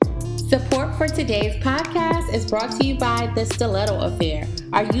Support for today's podcast is brought to you by The Stiletto Affair.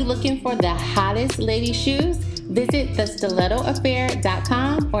 Are you looking for the hottest lady shoes? Visit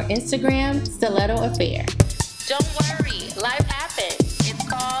thestilettoaffair.com or Instagram Stiletto Affair. Don't worry, life happens. It's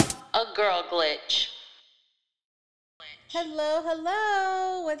called a girl glitch.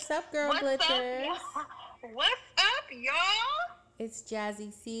 Hello. What's up, girl glitchers? What's up, y'all? It's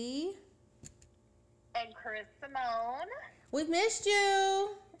Jazzy C. And Chris Simone. We've missed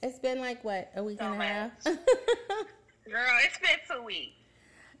you. It's been like, what, a week and a half? Girl, it's been 2 weeks.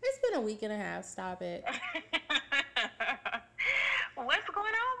 It's been a week and a half. Stop it. What's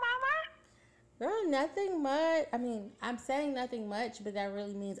going on, Mama? Girl, nothing much. I mean, I'm saying nothing much, but that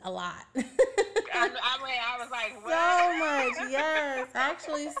really means a lot. I was like, what? So much, yes.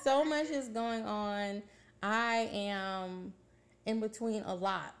 Actually, so much is going on. I am in between a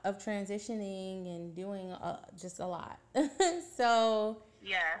lot of transitioning and doing just a lot. So,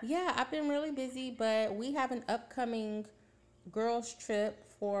 yeah, I've been really busy, but we have an upcoming girls trip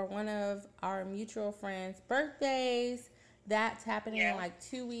for one of our mutual friends' birthdays. That's happening in like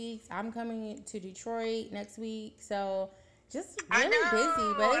 2 weeks. I'm coming to Detroit next week. So just really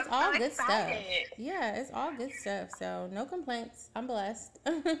busy, but it's all good stuff. Yeah, it's all good stuff. So no complaints. I'm blessed.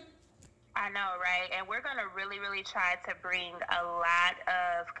 I know, right? And we're going to really, really try to bring a lot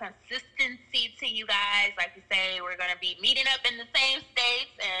of consistency to you guys. Like you say, we're going to be meeting up in the same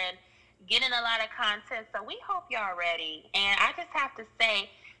states and getting a lot of content. So we hope y'all ready. And I just have to say,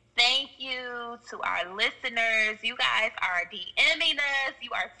 thank you to our listeners. You guys are DMing us.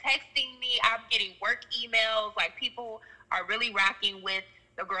 You are texting me. I'm getting work emails. Like, people are really rocking with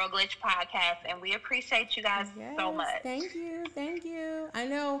the Girl Glitch podcast, and we appreciate you guys so much. Thank you. I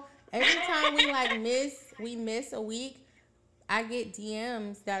know every time we miss a week, I get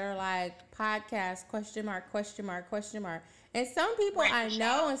DMs that are like podcast ? And some people I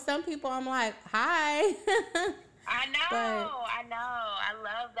know, and some people I'm like, hi. I know. I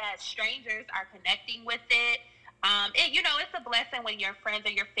love that strangers are connecting with it. It's a blessing when your friends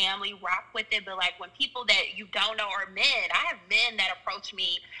or your family rock with it, but like when people that you don't know or men, I have men that approach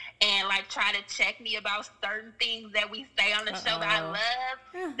me and like try to check me about certain things that we say on the show that I love,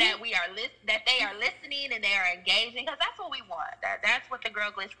 that they are listening and they are engaging, because that's what we want. That's what the Girl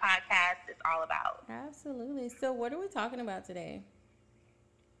Glitch podcast is all about. Absolutely. So what are we talking about today?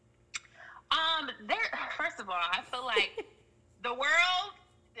 First of all, I feel like the world,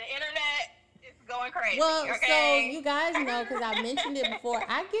 the internet, is going crazy. Well, okay? So you guys know, because I mentioned it before,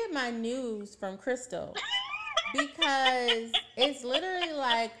 I get my news from Crystal, because it's literally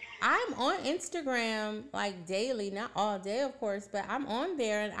like I'm on Instagram like daily, not all day, of course, but I'm on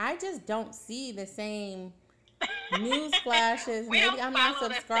there and I just don't see the same news flashes. Maybe I'm not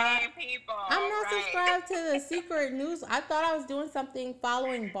subscribed. I'm not subscribed to the secret news. I thought I was doing something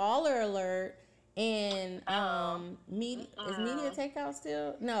following Baller Alert and media. Is Media Takeout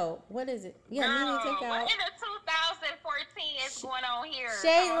still? No. What is it? Yeah, Media Takeout. In the 2014 is going on here.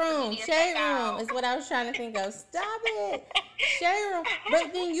 Shade Room is what I was trying to think of. Stop it. Shade Room.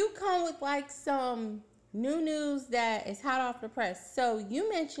 But then you come with like some new news that is hot off the press. So you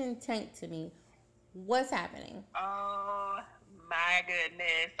mentioned Tank to me. What's happening? Oh my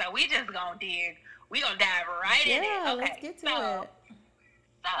goodness. So we just gonna dig. We gonna dive right in it. Okay, let's get to it.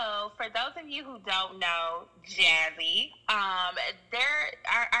 So for those of you who don't know Jazzy, our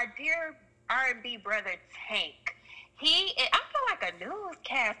dear R&B brother Tank, I feel like a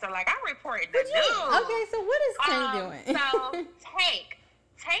newscaster. Like, I reported the news. Okay, so what is Tank doing? So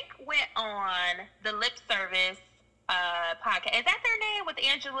Tank went on the Lip Service podcast. Is that their name, with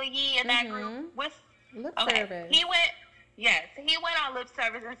Angela Yee and that group? Lip Service. He went on Lip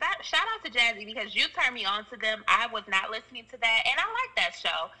Service, and shout out to Jazzy, because you turned me on to them. I was not listening to that, and I like that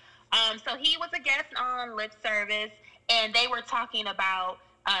show. So he was a guest on Lip Service, and they were talking about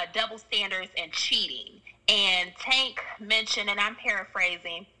double standards and cheating. And Tank mentioned, and I'm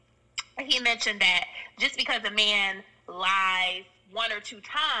paraphrasing, he mentioned that just because a man lies one or two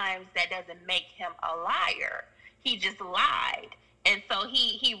times, that doesn't make him a liar. He just lied. And so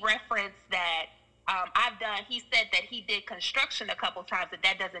he referenced that he said that he did construction a couple times, but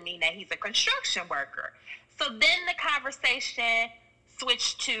that doesn't mean that he's a construction worker. So then the conversation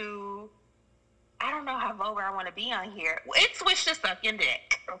switched to, I don't know how vulgar I want to be on here. It switched to sucking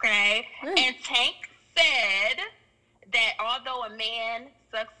dick, okay? And Tank said that although a man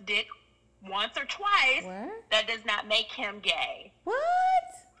sucks dick once or twice, that does not make him gay. What?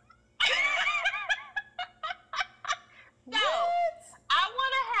 So, I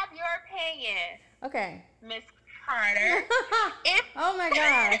want to have your opinion. Okay. Miss Carter. Oh my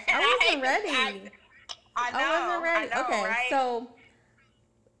gosh. I wasn't ready. I know, okay, right? So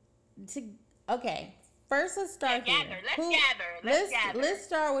to okay. First, let's start here. Let's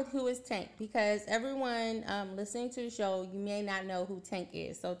start with who is Tank, because everyone listening to the show, you may not know who Tank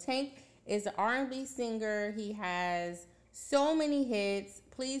is. So Tank is an R&B singer. He has so many hits.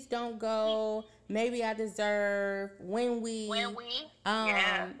 Please Don't Go, Maybe I Deserve, When We.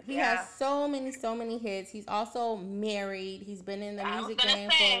 He has so many hits. He's also married. He's been in the music game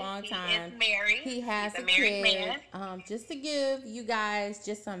for a long time. He is married. He has a kid. Just to give you guys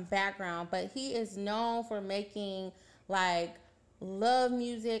just some background, but he is known for making like love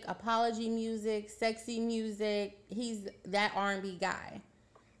music, apology music, sexy music. He's that R&B guy.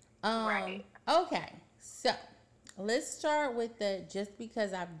 Right. Okay, so let's start with the just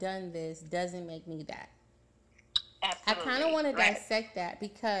because I've done this doesn't make me that. Absolutely. I kind of want to dissect that,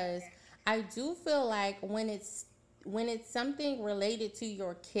 because I do feel like when it's something related to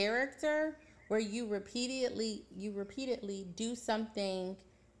your character, where you repeatedly do something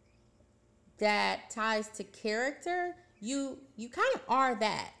that ties to character, you kind of are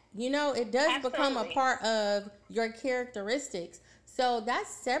that. You know, it does become a part of your characteristics. So that's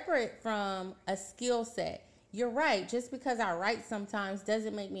separate from a skill set. You're right. Just because I write sometimes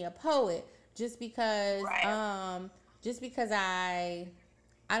doesn't make me a poet. Just because I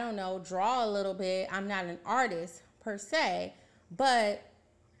don't know, draw a little bit, I'm not an artist per se. But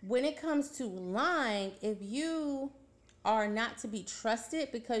when it comes to lying, if you are not to be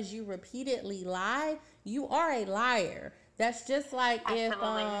trusted because you repeatedly lie, you are a liar. That's just like if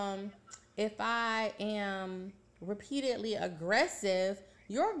I am repeatedly aggressive,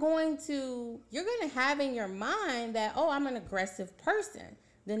 you're going to have in your mind that, oh, I'm an aggressive person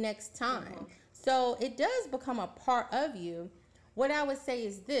the next time. Mm-hmm. So it does become a part of you. What I would say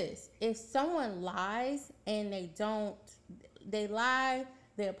is this: if someone lies and they lie,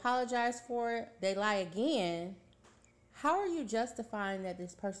 they apologize for it, they lie again, how are you justifying that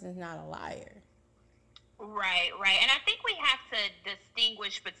this person is not a liar? Right. And I think we have to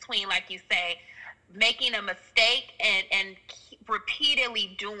distinguish between, like you say, making a mistake and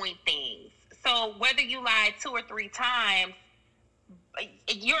repeatedly doing things. So whether you lie 2 or 3 times,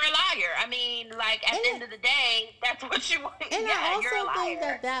 you're a liar. I mean, like, at the end of the day, that's what you want. And I also think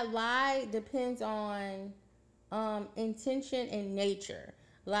that lie depends on intention and nature.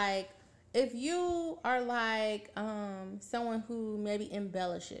 Like, if you are like someone who maybe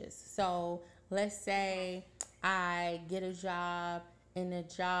embellishes. So let's say I get a job and the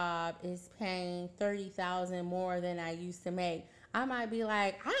job is paying $30,000 more than I used to make. I might be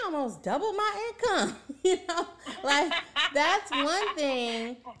like, I almost doubled my income. You know, like, that's one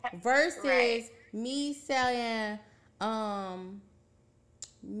thing versus me selling,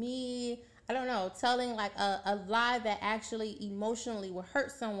 telling like a lie that actually emotionally will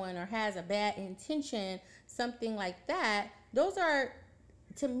hurt someone or has a bad intention, something like that. Those are,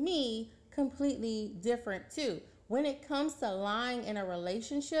 to me, completely different too. When it comes to lying in a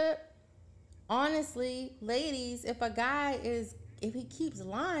relationship, honestly, ladies, if he keeps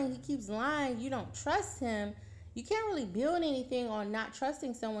lying, you don't trust him, you can't really build anything on not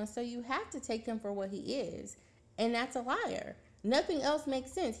trusting someone, so you have to take him for what he is. And that's a liar. Nothing else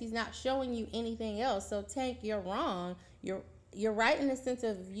makes sense. He's not showing you anything else. So Tank, you're wrong. You're right in the sense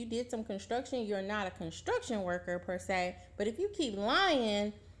of, if you did some construction, you're not a construction worker per se. But if you keep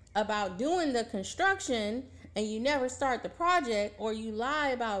lying about doing the construction and you never start the project, or you lie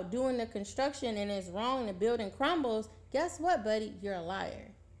about doing the construction and it's wrong and the building crumbles, guess what, buddy? You're a liar.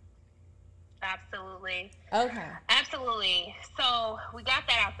 Absolutely. Okay. Absolutely. So we got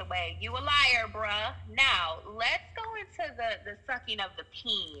that out the way. You a liar, bruh. Now, let's go into the sucking of the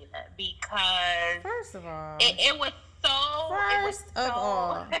peen, because first of all, it was so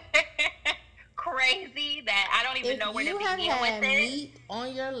crazy that I don't even know where to begin with it. If you have had meat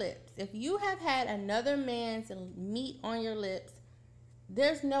on your lips, if you have had another man's meat on your lips,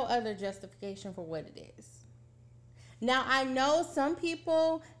 there's no other justification for what it is. Now, I know some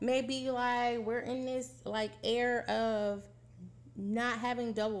people may be like, we're in this like air of not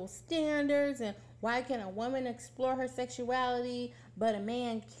having double standards, and why can a woman explore her sexuality but a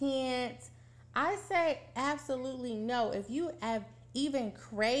man can't? I say absolutely no. If you have even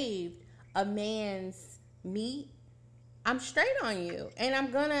craved a man's meat, I'm straight on you, and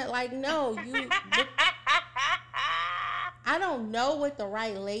I'm gonna like, no, you. I don't know what the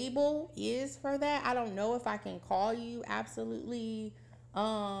right label is for that. I don't know if I can call you absolutely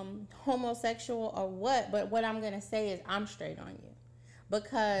homosexual or what, but what I'm gonna say is I'm straight on you,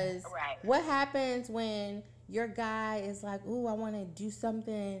 because what happens when your guy is like, ooh, I want to do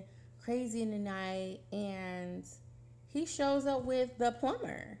something crazy in the night, and he shows up with the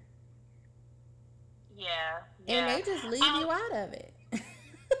plumber. Yeah. And they just leave you out of it.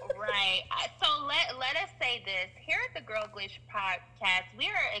 Right. right. So let us say this. Here at the Girl Glitch podcast, we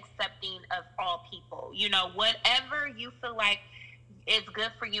are accepting of all people. You know, whatever you feel like is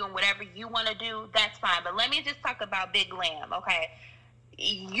good for you and whatever you want to do, that's fine. But let me just talk about Big Lamb, okay?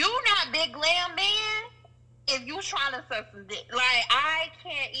 You not Big Lamb, man. If you trying to suck some dick, like I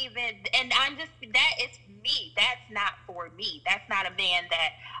can't even, and I'm just, that is me. That's not for me. That's not a man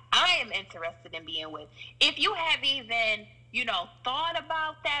that I am interested in being with. If you have even, you know, thought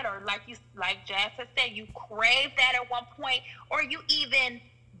about that, or like Jazz has said, you craved that at one point, or you even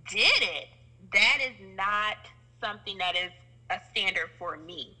did it, that is not something that is a standard for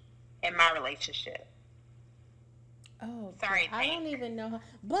me in my relationship. Oh, sorry, I don't even know how.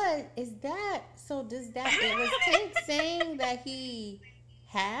 But is that so? Does that it was Tank saying that he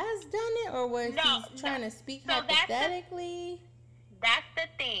has done it, or was he trying to speak hypothetically? That's the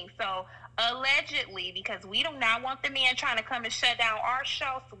thing. So allegedly, because we do not want the man trying to come and shut down our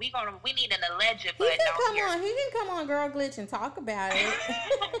show, so we need an alleged. He can come on Girl Glitch and talk about it.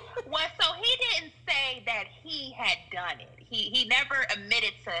 Well, so he didn't say that he had done it. He never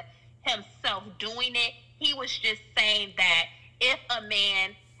admitted to himself doing it. He was just saying that if a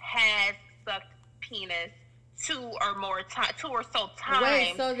man has sucked penis two or so times.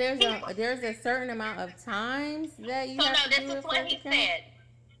 Wait, so there's a certain amount of times that you have to do it. So no, this is what he said.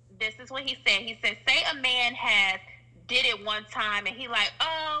 This is what he said. He said, say a man did it one time and he like,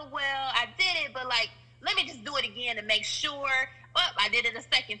 oh, well, I did it, but like, let me just do it again to make sure. Oh, I did it a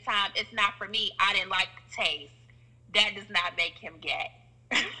second time. It's not for me. I didn't like the taste. That does not make him gay.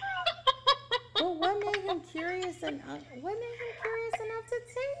 Well, what made him curious enough to taste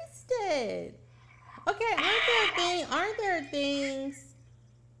it? Okay, aren't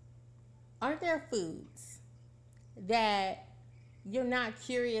there foods that you're not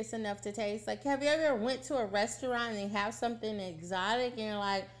curious enough to taste? Like, have you ever went to a restaurant and they have something exotic and you're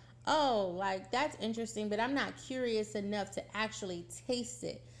like, oh, like that's interesting, but I'm not curious enough to actually taste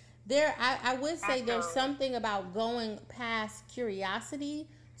it? I would say there's something about going past curiosity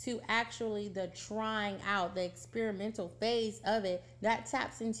to actually the trying out, the experimental phase of it, that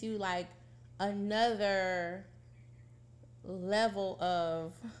taps into like another level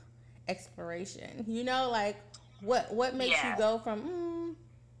of exploration. You know, like what makes you go from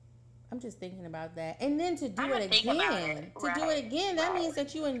I'm just thinking about that, and then to do it again. That means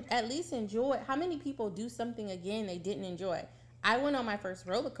that you at least enjoy. How many people do something again they didn't enjoy? I went on my first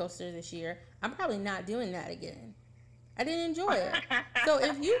roller coaster this year. I'm probably not doing that again. I didn't enjoy it. So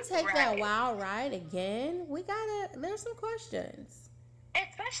if you take that wild ride again, there's some questions.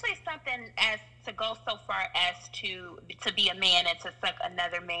 Especially something as to go so far as to be a man and to suck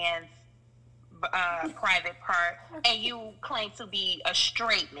another man's private part, and you claim to be a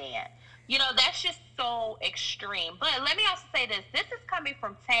straight man. You know, that's just so extreme. But let me also say this. This is coming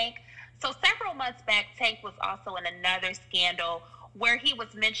from Tank. So several months back, Tank was also in another scandal where he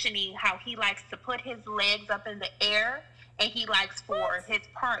was mentioning how he likes to put his legs up in the air, and he likes for his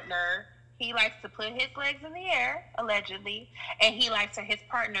partner, he likes to put his legs in the air, allegedly, and he likes for his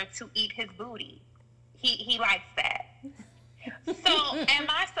partner to eat his booty. He likes that. So am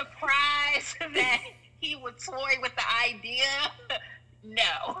I surprised that he would toy with the idea?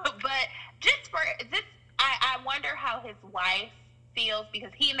 No. But just for this, I wonder how his wife feels,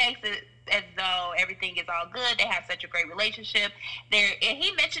 because he makes it as though everything is all good. They have such a great relationship. And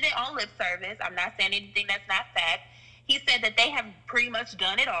he mentioned it on lip service. I'm not saying anything that's not fact. He said that they have pretty much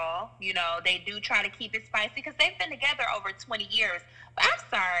done it all. You know, they do try to keep it spicy because they've been together over 20 years. But I'm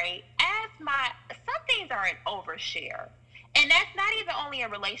sorry, some things are an overshare. And that's not even only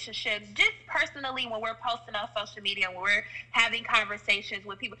in relationships, just personally when we're posting on social media, when we're having conversations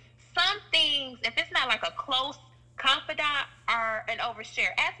with people. Some things, if it's not like a close confidant, are an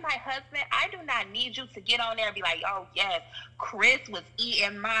overshare. As my husband, I do not need you to get on there and be like, oh yes, Chris was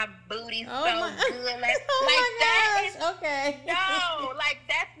eating my booty good. Okay. No, like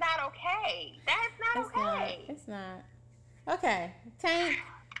that's not okay. That's not okay. It's not. Okay, Tank.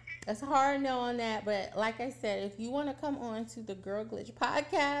 It's a hard no on that, but like I said, if you want to come on to the Girl Glitch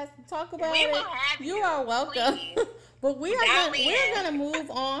podcast and talk about it, you are welcome. But we're gonna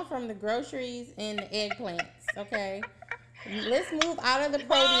move on from the groceries and the eggplants. Okay, let's move out of the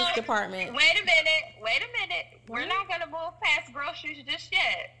produce department. Wait a minute. We're not gonna move past groceries just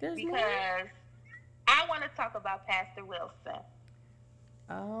yet because I want to talk about Pastor Wilson.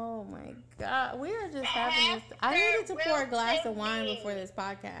 Oh my God. We are just having this. I needed to pour a glass of wine before this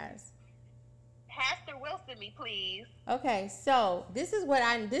podcast. Pastor Wilson, me, please. Okay, so this is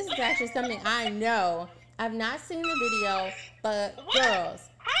actually something I know. I've not seen the video, but what? Girls.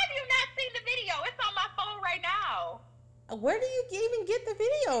 How have you not seen the video? It's on my phone right now. Where do you even get the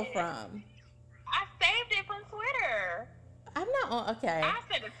video from? I saved it from Twitter. I'm not on. Okay. I'll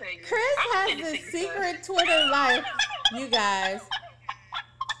send it to you. Chris has a secret Twitter life, you guys.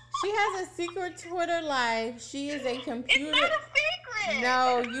 She has a secret Twitter life. She is a computer. It's not a secret.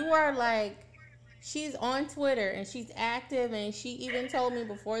 No, you are like, she's on Twitter and she's active, and she even told me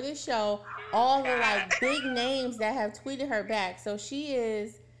before this show all the like big names that have tweeted her back. So she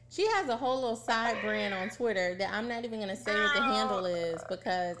has a whole little side brand on Twitter that I'm not even gonna say what the handle is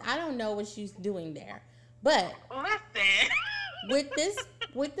because I don't know what she's doing there. But listen,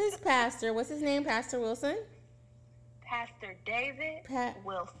 with this pastor, what's his name? Pastor Wilson. Pastor David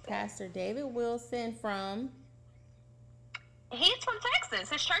Wilson. Pastor David Wilson from. He's from Texas.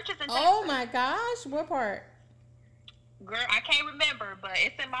 His church is in Texas. Oh my gosh, what part? Girl, I can't remember, but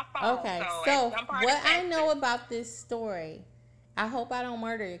it's in my phone. Okay, so what I know about this story, I hope I don't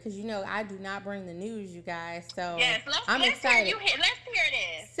murder you because I do not bring the news, you guys. So yes, I'm excited. Let's hear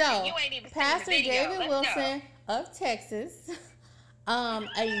this. So you ain't even Pastor David Wilson of Texas, a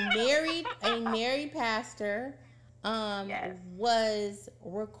married pastor, was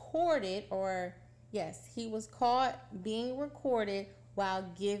recorded, or yes, he was caught being recorded while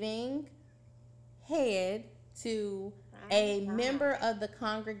giving head to a member of the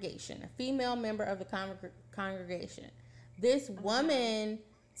congregation, a female member of the congregation. This woman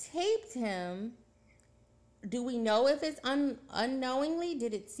taped him. Do we know if it's unknowingly?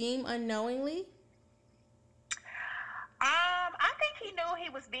 Did it seem unknowingly? I think he knew he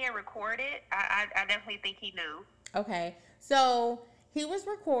was being recorded. I definitely think he knew. Okay, so he was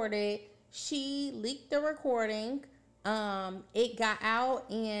recorded. She leaked the recording. It got out,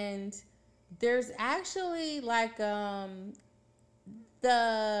 and there's actually like the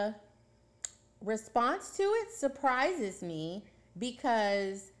response to it surprises me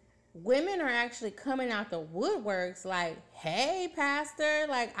because women are actually coming out the woodworks like, hey, pastor,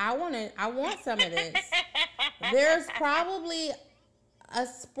 like I want some of this. There's probably a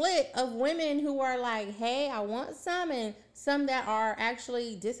split of women who are like, hey, I want some, and some that are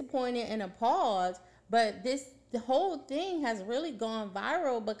actually disappointed and appalled. But the whole thing has really gone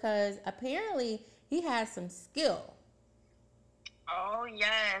viral because apparently he has some skill. Oh,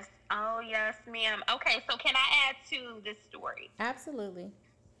 yes, ma'am. Okay, so can I add to this story? Absolutely.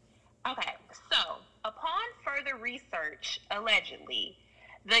 Okay, so upon further research, allegedly,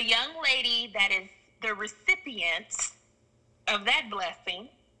 the young lady that is the recipient of that blessing,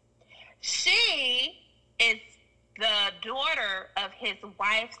 she is the daughter of his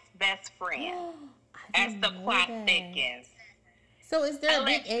wife's best friend, as the plot thickens. So is there a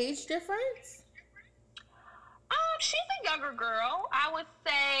big age difference? She's a younger girl. I would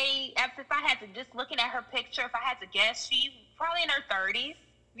say, if I had to, just looking at her picture, if I had to guess, she's probably in her 30s.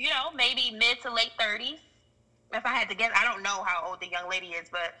 Maybe mid to late 30s. If I had to guess, I don't know how old the young lady is,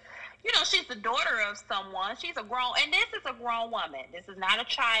 but she's the daughter of someone. She's a grown, and this is a grown woman. This is not a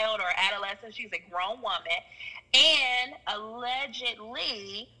child or adolescent. She's a grown woman. And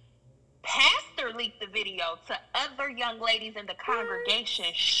allegedly, pastor leaked the video to other young ladies in the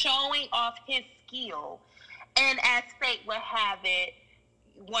congregation showing off his skill. And as fate would have it,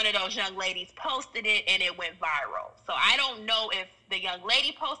 one of those young ladies posted it and it went viral. So I don't know if the young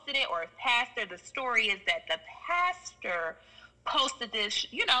lady posted it or if pastor. The story is that the pastor posted this,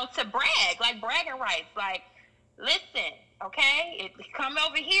 to brag, like bragging rights. Like, listen, okay, come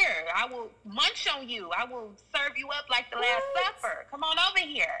over here. I will munch on you. I will serve you up like the Last Supper. Come on over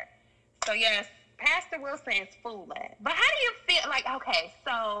here. So yes, Pastor Wilson is fooling. But how do you feel? Like, okay,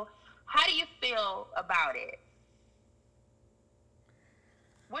 so how do you feel about it?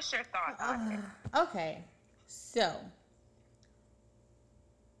 What's your thoughts on it? Okay, so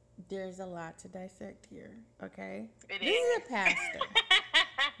there's a lot to dissect here, okay? This is a pastor.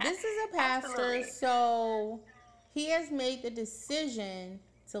 This is a pastor, absolutely. So he has made the decision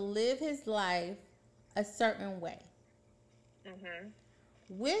to live his life a certain way. Mm-hmm.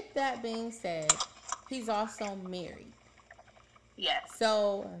 With that being said, he's also married. Yes.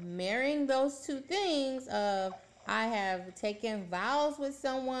 So marrying those two things of I have taken vows with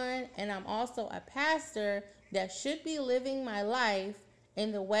someone and I'm also a pastor that should be living my life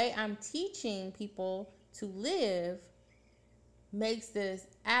in the way I'm teaching people to live makes this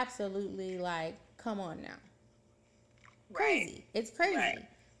absolutely like, come on now. Right. Crazy. It's crazy. Right.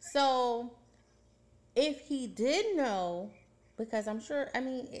 So if he did know because I'm sure, I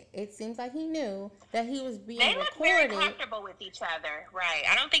mean, it seems like he knew that he was being They look very recorded. comfortable with each other, right?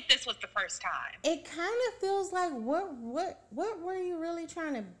 I don't think this was the first time. It kind of feels like what were you really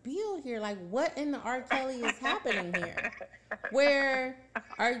trying to build here? Like, what in the R. Kelly is happening here? Where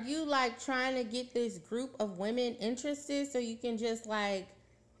are you like trying to get this group of women interested so you can just like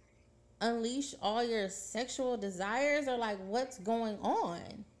unleash all your sexual desires, or like what's going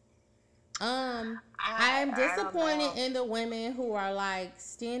on? I'm disappointed in the women who are like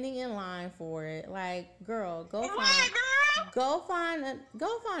standing in line for it. Like, girl, go find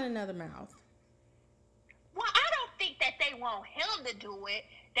another mouth. Well, I don't think that they want him to do it.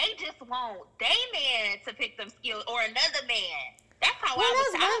 They just want their man to pick them skills, or another man. That's how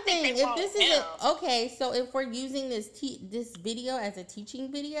that's one thing. If this is okay, so if we're using this video as a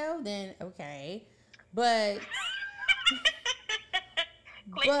teaching video, then okay, but.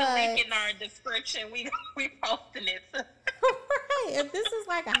 Click the link in our description. We posting it. Right. If this is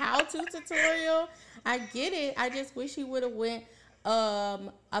like a how-to tutorial, I get it. I just wish he would have went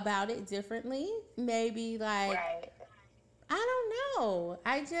about it differently. Maybe like I don't know.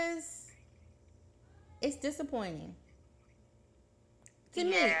 It's disappointing. To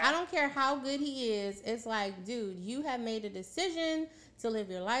me, I don't care how good he is. It's like, dude, you have made a decision to live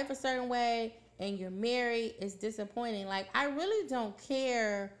your life a certain way, and you're married. It's disappointing. Like, I really don't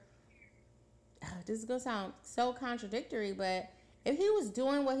care. This is gonna sound so contradictory, but if he was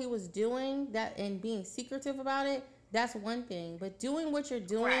doing what he was doing, that and being secretive about it, that's one thing. But doing what you're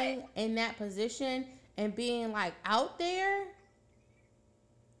doing in that position and being like out there,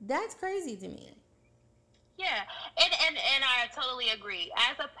 that's crazy to me. Yeah, and I totally agree.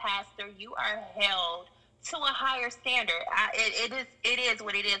 As a pastor, you are held to a higher standard. It is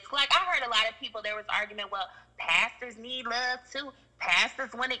what it is. Like, I heard a lot of people, there was argument, well, pastors need love too.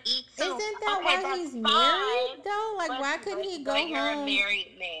 Pastors want to eat too. Isn't that why he's married though? Like, why couldn't he go home? You're a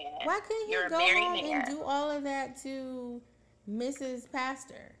married man. Why couldn't he go home and do all of that to Mrs.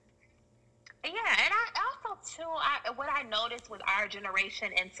 Pastor? Yeah, and I also too, what I noticed with our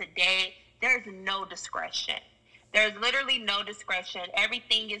generation and today, there's no discretion. There's literally no discretion.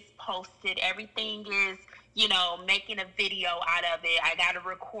 Everything is posted. Everything is, making a video out of it. I got to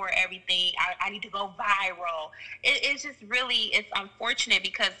record everything. I need to go viral. It's just really, it's unfortunate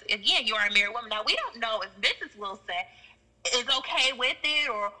because, again, you are a married woman. Now, we don't know if Mrs. Wilson is okay with it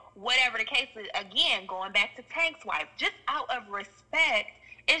or whatever the case is. Again, going back to Tank's wife, just out of respect,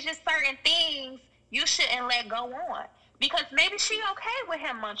 it's just certain things you shouldn't let go on. Because maybe she okay with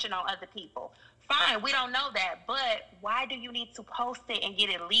him munching on other people. Fine, we don't know that. But why do you need to post it and get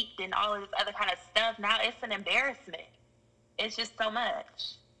it leaked and all of this other kind of stuff? Now it's an embarrassment. It's just so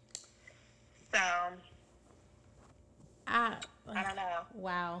much. So, I don't know.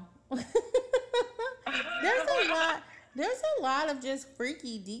 Wow. There's a lot of just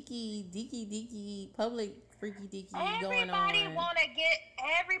freaky deaky public freaky deaky going on.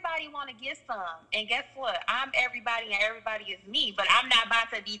 Everybody want to get some. And guess what? I'm everybody and everybody is me, but I'm not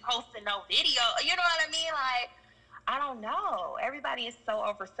about to be posting no video. You know what I mean? Like, I don't know. Everybody is so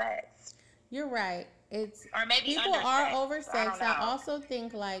oversexed. You're right. Or maybe people are oversexed. I also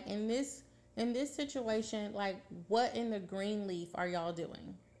think like in this situation, like, what in the green leaf are y'all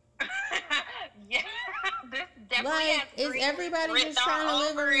doing? Yeah. This definitely like, is everybody just trying to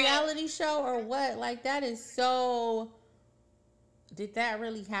live a reality show or what? Like, that is so... Did that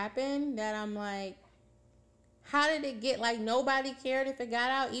really happen? That I'm like, how did it get... Like, nobody cared if it got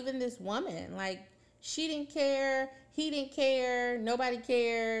out. Even this woman. Like, she didn't care. He didn't care. Nobody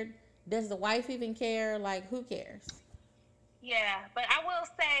cared. Does the wife even care? Like, who cares? Yeah, but I will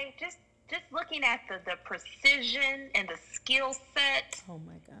say, just looking at the precision and the skill set. Oh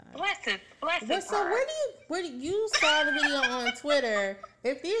my God. Bless his so heart. where do you saw the video on Twitter?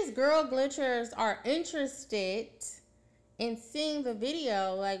 If these girl glitchers are interested in seeing the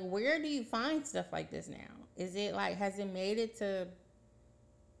video, like, where do you find stuff like this now? Is it like, has it made it to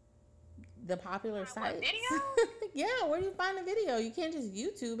the popular sites? Video? Yeah, where do you find the video? You can't just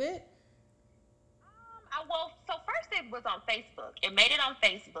YouTube it. Well, so first it was on Facebook. It made it on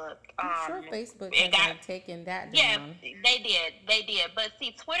Facebook. I'm sure Facebook has taken that down. Yeah, they did. But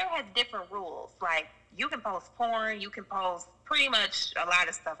see, Twitter has different rules. Like, you can post porn, you can post pretty much a lot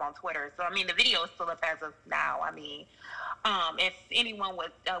of stuff on Twitter. So, I mean, the video is still up as of now. I mean, if anyone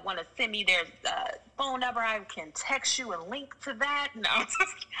would want to send me their phone number, I can text you a link to that. No,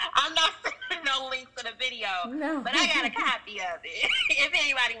 I'm not sending no link to the video. No. But I got a copy of it if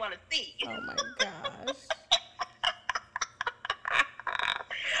anybody want to see. Oh, my gosh.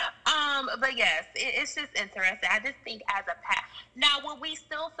 But yes, it's just interesting. I just think as a now, would we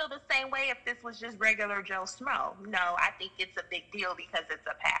still feel the same way if this was just regular Joe Schmo? No, I think it's a big deal because it's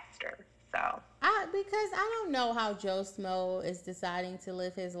a pastor. So because I don't know how Joe Smo is deciding to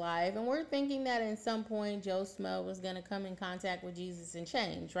live his life, and we're thinking that at some point Joe Smo was going to come in contact with Jesus and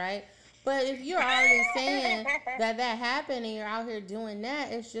change, right? But if you're already saying that happened and you're out here doing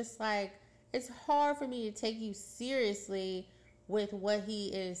that, it's just like it's hard for me to take you seriously with what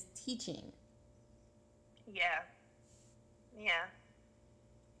he is teaching. Yeah. Yeah.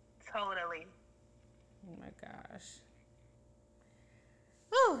 Totally. Oh my gosh.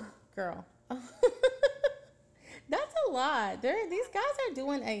 Oh, girl. That's a lot. These guys are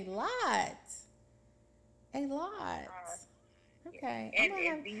doing a lot. A lot. Okay.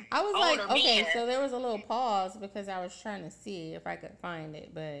 I was like, okay, so there was a little pause because I was trying to see if I could find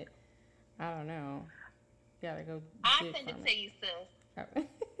it, but I don't know. Gotta go. I'll send it to you, sis.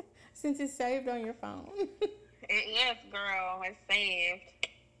 Since it's saved on your phone. Yes, girl. It's saved.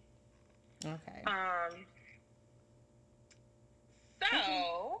 Okay.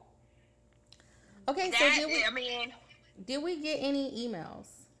 So. Okay, so did we get any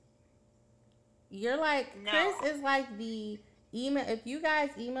emails? You're like, no. Chris is like the email. If you guys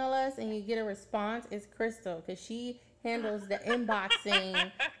email us and you get a response, it's Crystal because she handles the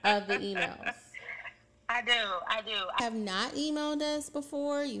inboxing of the emails. I do. Have not emailed us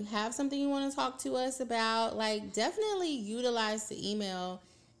before. You have something you want to talk to us about, like definitely utilize the email.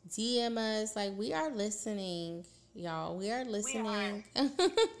 DM us. Like, we are listening, y'all. We are listening. We are.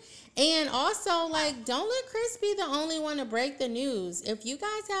 And also, like, don't let Chris be the only one to break the news. If you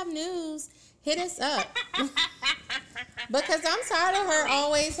guys have news, hit us up. Because I'm tired of her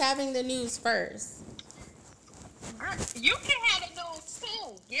always having the news first. You can have the news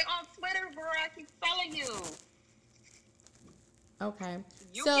too. Get on Twitter, bro. I keep telling you. Okay.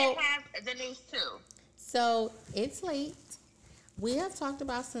 You can have the news too. So it's late. We have talked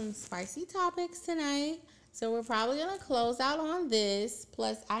about some spicy topics tonight. So we're probably going to close out on this.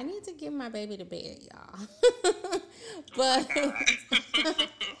 Plus, I need to get my baby to bed, y'all.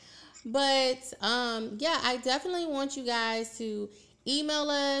 Yeah, I definitely want you guys to email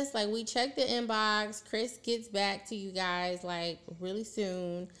us. Like, we check the inbox. Chris gets back to you guys, like, really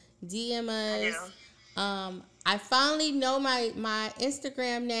soon. DM us. I finally know my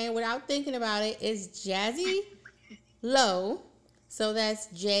Instagram name without thinking about it. Is Jazzy Low. So that's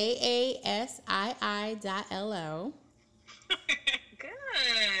JASII.LO.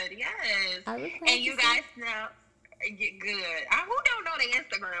 Good, yes. And you guys know, good. Who don't know the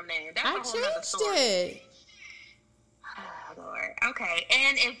Instagram name? That's a whole other story. I changed it. Oh, Lord. Okay,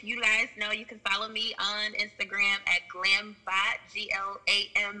 and if you guys know, you can follow me on Instagram at glambot,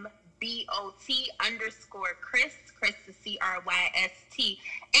 GLAMBOT _Chris is CRYST,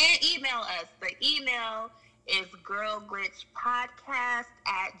 and email us. The email is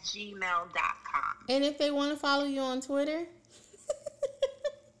girlglitchpodcast@gmail.com. And if they want to follow you on Twitter?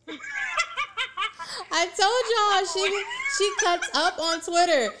 I told y'all she cuts up on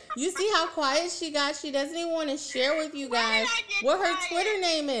Twitter. You see how quiet she got? She doesn't even want to share with you guys what her Twitter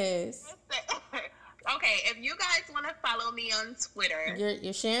name is. Okay, if you guys want to follow me on Twitter.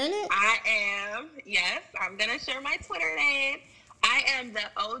 You're sharing it? I am. Yes, I'm going to share my Twitter name. I am the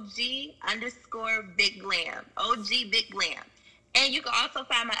OG _Big Glam. OG Big Glam. And you can also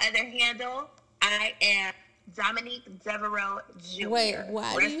find my other handle. I am Dominique Devereaux Jr. Wait,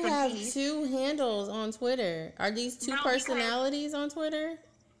 why do you have two handles on Twitter? Are these two personalities on Twitter?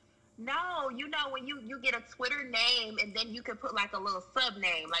 No, you know when you get a Twitter name and then you can put like a little sub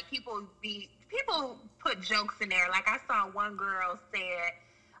name. Like people put jokes in there. Like I saw one girl said,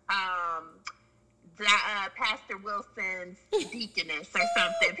 Pastor Wilson's deaconess or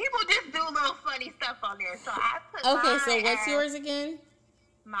something. People just do little funny stuff on there. So I put okay, so what's yours again?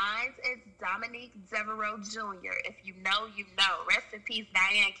 Mine is Dominique Devereaux Jr. If you know, you know. Rest in peace,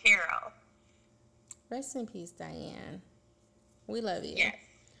 Diane Carroll. Rest in peace, Diane. We love you. Yes.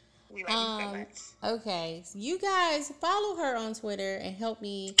 We love you so much. Okay. So you guys follow her on Twitter and help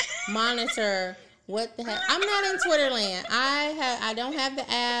me monitor what the heck. I'm not in Twitterland. I don't have the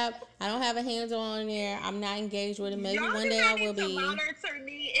app. I don't have a handle on there. I'm not engaged with it. Maybe one day I will be. Monitor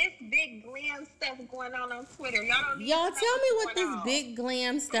me. It's big glam stuff going on Twitter. Y'all tell me what this big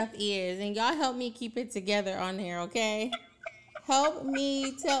glam stuff is, and y'all help me keep it together on there, okay? Help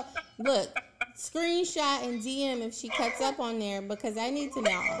me tell. Look, screenshot and DM if she cuts up on there because I need to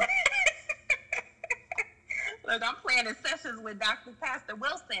know. Look, I'm planning sessions with Dr. Pastor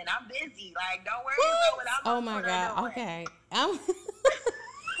Wilson. I'm busy. Like, don't worry about what I'm Oh my God. Okay.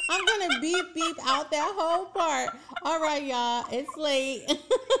 I'm going to beep out that whole part. All right, y'all. It's late.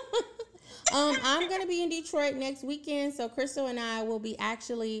 I'm gonna be in Detroit next weekend, so Crystal and I will be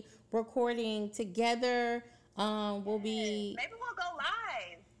actually recording together. We'll be Maybe we'll go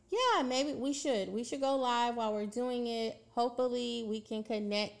live. Yeah, maybe we should. We should go live while we're doing it. Hopefully, we can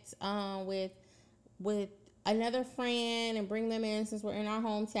connect with another friend and bring them in since we're in our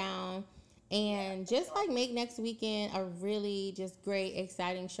hometown, and just like make next weekend a really just great,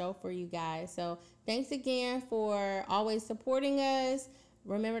 exciting show for you guys. So thanks again for always supporting us.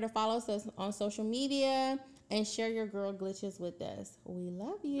 Remember to follow us on social media and share your girl glitches with us. We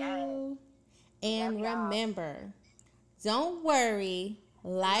love you. And remember, don't worry.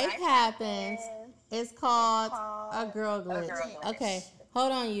 Life happens. It's called a girl glitch. Okay,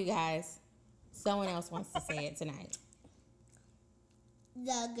 hold on, you guys. Someone else wants to say it tonight.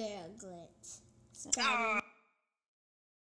 The girl glitch.